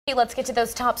Let's get to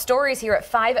those top stories here at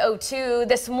 5:02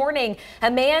 this morning. A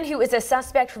man who is a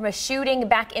suspect from a shooting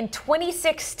back in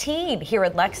 2016 here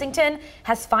in Lexington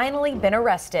has finally been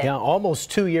arrested. Yeah,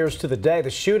 almost 2 years to the day. The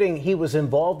shooting he was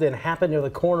involved in happened near the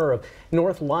corner of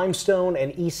North Limestone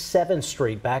and East 7th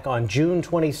Street back on June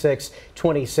 26,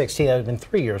 2016. That would have been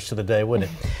 3 years to the day,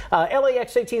 wouldn't it?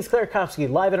 LAX 18's Claire Kopsky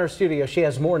live in our studio. She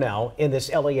has more now in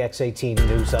this LAX 18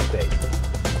 news update.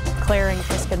 Claire and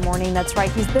Chris, good morning. That's right.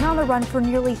 He's been on the run for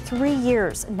nearly 3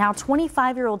 years. Now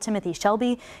 25-year-old Timothy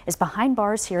Shelby is behind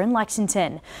bars here in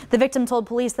Lexington. The victim told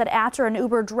police that after an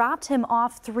Uber dropped him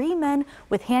off, 3 men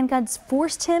with handguns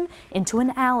forced him into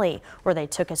an alley where they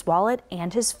took his wallet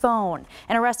and his phone.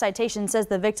 An arrest citation says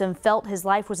the victim felt his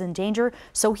life was in danger,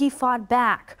 so he fought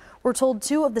back. We're told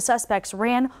 2 of the suspects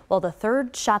ran while the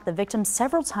 3rd shot the victim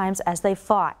several times as they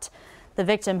fought. The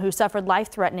victim, who suffered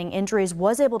life-threatening injuries,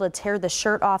 was able to tear the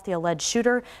shirt off the alleged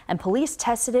shooter, and police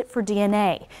tested it for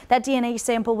DNA. That DNA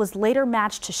sample was later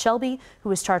matched to Shelby, who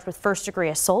was charged with first-degree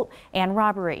assault and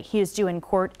robbery. He is due in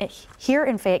court here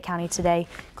in Fayette County today.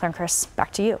 Claire and Chris,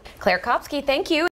 back to you. Claire Kopsky, thank you.